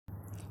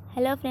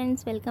Hello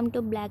friends, welcome to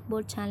black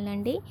board channel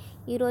అండి.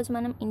 ఈరోజు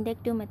మనం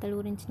ఇండక్టివ్ మెథడ్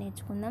గురించి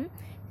నేర్చుకుందాం.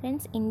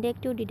 ఫ్రెండ్స్,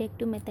 ఇండక్టివ్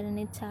డిడక్టివ్ మెథడ్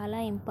అనేది చాలా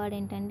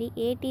ఇంపార్టెంట్ అండి.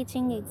 ఏ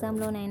టీచింగ్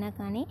ఎగ్జామ్లోనైనా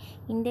కానీ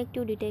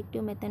ఇండక్టివ్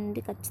డిడక్టివ్ మెథడ్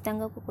నుండి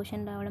ఖచ్చితంగా ఒక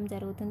క్వశ్చన్ రావడం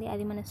జరుగుతుంది.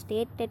 అది మన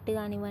స్టేట్ టెట్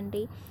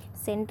కానివ్వండి,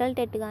 సెంట్రల్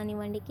టెట్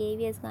కానివ్వండి,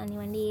 కేవీఎస్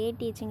కానివ్వండి, ఏ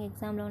టీచింగ్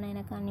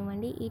ఎగ్జామ్లోనైనా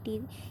కానివ్వండి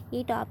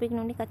ఈ టాపిక్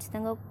నుండి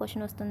ఖచ్చితంగా ఒక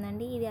క్వశ్చన్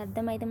వస్తుందండి. ఇది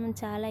అర్థమైతే మనం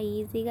చాలా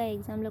ఈజీగా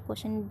ఎగ్జామ్లో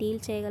క్వశ్చన్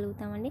డీల్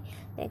చేయగలుగుతామండి.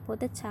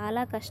 లేకపోతే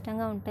చాలా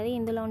కష్టంగా ఉంటుంది.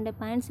 ఇందులో ఉండే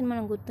పాయింట్స్ని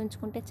మనం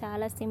గుర్తుంచుకుంటే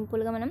చాలా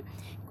సింపుల్గా మనం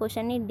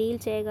క్వశ్చన్ని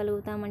డీల్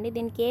చేయగలుగుతామండి.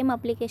 దీనికి ఏం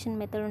అప్లికేషన్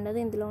మెథడ్ ఉండదు.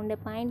 ఇందులో ఉండే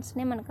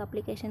పాయింట్స్నే మనకు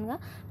అప్లికేషన్గా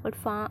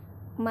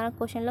మన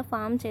క్వశ్చన్లో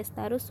ఫామ్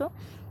చేస్తారు. సో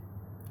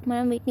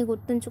మనం వీటిని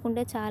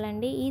గుర్తుంచుకుంటే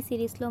చాలండి. ఈ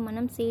సిరీస్లో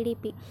మనం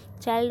సిడిపి,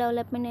 చైల్డ్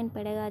డెవలప్మెంట్ అండ్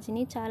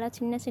పెడగాజీని చాలా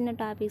చిన్న చిన్న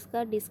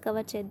టాపిక్స్గా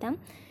డిస్కవర్ చేద్దాం.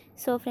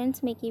 సో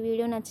ఫ్రెండ్స్, మీకు ఈ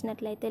వీడియో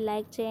నచ్చినట్లయితే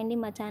లైక్ చేయండి,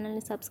 మా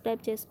ఛానల్ని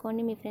సబ్స్క్రైబ్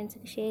చేసుకోండి, మీ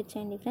ఫ్రెండ్స్కి షేర్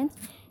చేయండి. ఫ్రెండ్స్,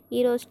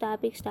 ఈరోజు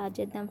టాపిక్ స్టార్ట్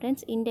చేద్దాం.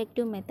 ఫ్రెండ్స్,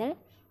 ఇండక్టివ్ మెథడ్,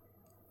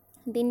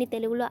 దీన్ని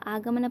తెలుగులో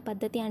ఆగమన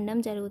పద్ధతి అనడం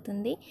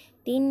జరుగుతుంది.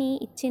 దీన్ని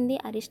ఇచ్చింది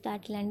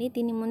అరిస్టాటిల్ అండి.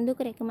 దీన్ని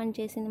ముందుకు రికమెండ్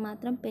చేసింది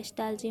మాత్రం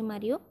పెస్టాలజీ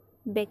మరియు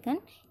బెకన్.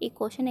 ఈ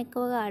క్వశ్చన్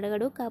ఎక్కువగా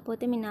అడగడు,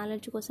 కాకపోతే మీ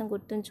నాలెడ్జ్ కోసం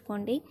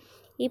గుర్తుంచుకోండి.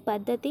 ఈ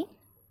పద్ధతి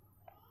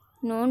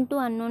నోన్ టు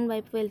అన్నోన్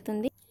వైపు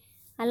వెళ్తుంది.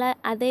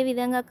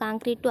 అదేవిధంగా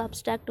కాంక్రీట్ టు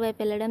అబ్స్ట్రాక్ట్ వైపు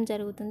వెళ్ళడం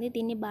జరుగుతుంది.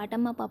 దీన్ని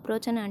బాటమ్ అప్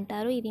అప్రోచ్ అని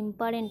అంటారు. ఇది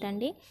ఇంపార్టెంట్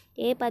అండి.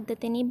 ఏ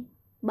పద్ధతిని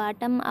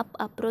బాటమ్ అప్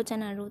అప్రోచ్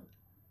అని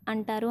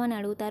అంటారు అని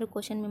అడుగుతారు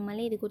క్వశ్చన్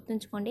మిమ్మల్ని. ఇది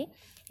గుర్తుంచుకోండి.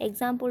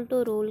 ఎగ్జాంపుల్ టు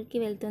రూల్కి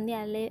వెళ్తుంది.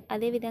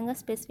 అదేవిధంగా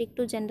స్పెసిఫిక్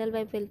టు జనరల్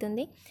వైపు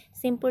వెళ్తుంది.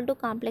 సింపుల్ టు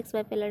కాంప్లెక్స్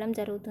వైపు వెళ్ళడం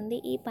జరుగుతుంది.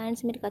 ఈ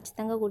పాయింట్స్ మీరు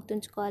ఖచ్చితంగా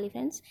గుర్తుంచుకోవాలి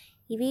ఫ్రెండ్స్.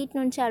 వీటి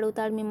నుంచి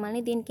అడుగుతాడు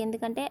మిమ్మల్ని. దీనికి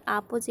ఎందుకంటే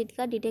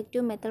ఆపోజిట్గా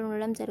డిడక్టివ్ మెథడ్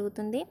ఉండడం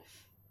జరుగుతుంది.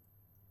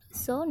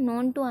 సో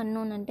నోన్ టు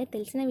అన్నోన్ అంటే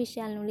తెలిసిన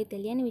విషయాల నుండి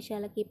తెలియని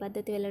విషయాలకి ఈ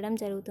పద్ధతి వెళ్ళడం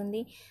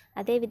జరుగుతుంది.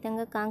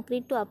 అదేవిధంగా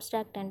కాంక్రీట్ టు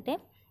అబ్స్ట్రాక్ట్ అంటే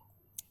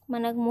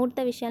మనకు మూర్త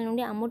విషయాల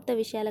నుండి అమూర్త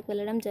విషయాలకు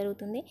వెళ్ళడం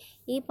జరుగుతుంది.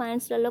 ఈ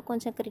పాయింట్స్లలో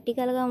కొంచెం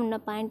క్రిటికల్గా ఉన్న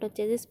పాయింట్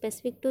వచ్చేసి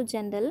స్పెసిఫిక్ టు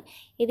జనరల్.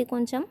 ఇది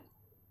కొంచెం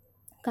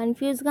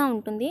కన్ఫ్యూజ్గా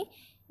ఉంటుంది.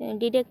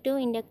 డిడక్టివ్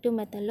ఇండక్టివ్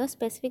మెథడ్లో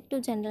స్పెసిఫిక్ టు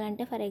జనరల్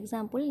అంటే, ఫర్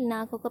ఎగ్జాంపుల్,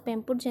 నాకు ఒక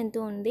పెంపుడు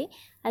జంతువు ఉంది,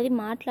 అది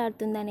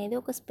మాట్లాడుతుంది అనేది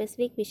ఒక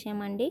స్పెసిఫిక్ విషయం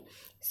అండి.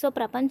 సో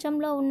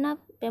ప్రపంచంలో ఉన్న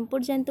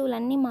పెంపుడు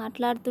జంతువులన్నీ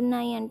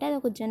మాట్లాడుతున్నాయి అంటే అది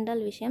ఒక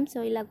జనరల్ విషయం. సో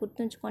ఇలా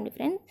గుర్తుంచుకోండి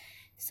ఫ్రెండ్స్.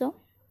 సో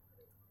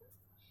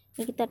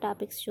మిగతా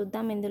టాపిక్స్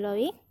చూద్దాం.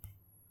 ఇందులోవి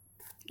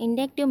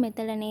ఇండక్టివ్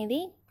మెథడ్ అనేది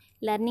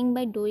లెర్నింగ్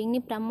బై డూయింగ్ని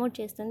ప్రమోట్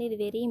చేస్తుంది. ఇది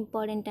వెరీ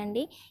ఇంపార్టెంట్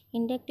అండి.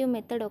 ఇండక్టివ్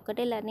మెథడ్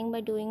ఒక్కటే లెర్నింగ్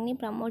బై డూయింగ్ని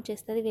ప్రమోట్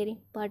చేస్తుంది. వెరీ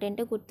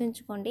ఇంపార్టెంట్,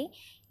 గుర్తుంచుకోండి.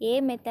 ఏ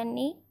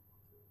మెథడ్ని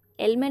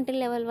ఎలిమెంటరీ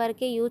లెవెల్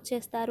వరకే యూజ్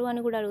చేస్తారు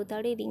అని కూడా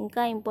అడుగుతాడు. ఇది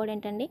ఇంకా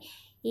ఇంపార్టెంట్ అండి.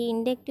 ఈ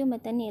ఇండక్టివ్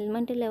మెథడ్ని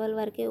ఎలిమెంటరీ లెవెల్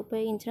వరకే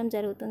ఉపయోగించడం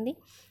జరుగుతుంది.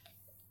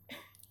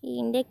 ఈ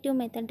ఇండక్టివ్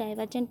మెథడ్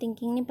డైవర్జెంట్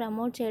థింకింగ్ని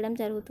ప్రమోట్ చేయడం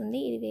జరుగుతుంది.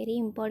 ఇది వెరీ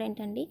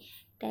ఇంపార్టెంట్ అండి.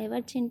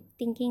 డైవర్జెంట్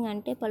థింకింగ్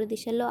అంటే పలు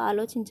దిశల్లో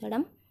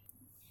ఆలోచించడం.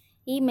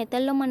 ఈ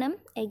మెథడ్లో మనం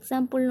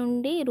ఎగ్జాంపుల్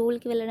నుండి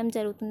రూల్కి వెళ్ళడం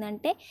జరుగుతుంది.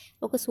 అంటే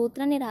ఒక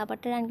సూత్రాన్ని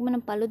రాబట్టడానికి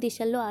మనం పలు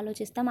దిశల్లో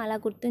ఆలోచిస్తాం. అలా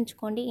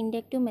గుర్తుంచుకోండి.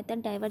 ఇండక్టివ్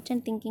మెథడ్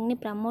డైవర్జెంట్ థింకింగ్ని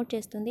ప్రమోట్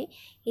చేస్తుంది.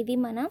 ఇది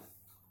మన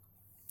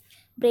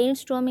బ్రెయిన్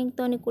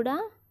స్ట్రోమింగ్తో కూడా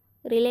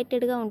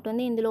రిలేటెడ్గా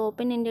ఉంటుంది. ఇందులో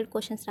ఓపెన్ ఎండెడ్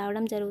క్వశ్చన్స్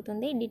రావడం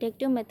జరుగుతుంది.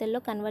 డిడక్టివ్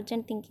మెథడ్లో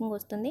కన్వర్జెంట్ థింకింగ్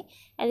వస్తుంది.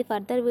 అది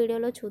ఫర్దర్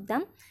వీడియోలో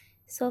చూద్దాం.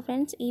 సో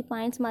ఫ్రెండ్స్, ఈ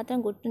పాయింట్స్ మాత్రం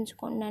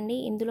గుర్తుంచుకోండి.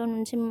 ఇందులో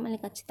నుంచి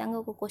మిమ్మల్ని ఖచ్చితంగా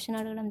ఒక క్వశ్చన్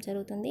అడగడం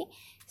జరుగుతుంది.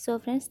 So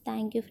friends,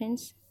 thank you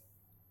friends.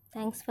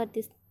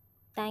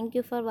 Thank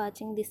you for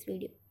watching this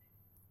video.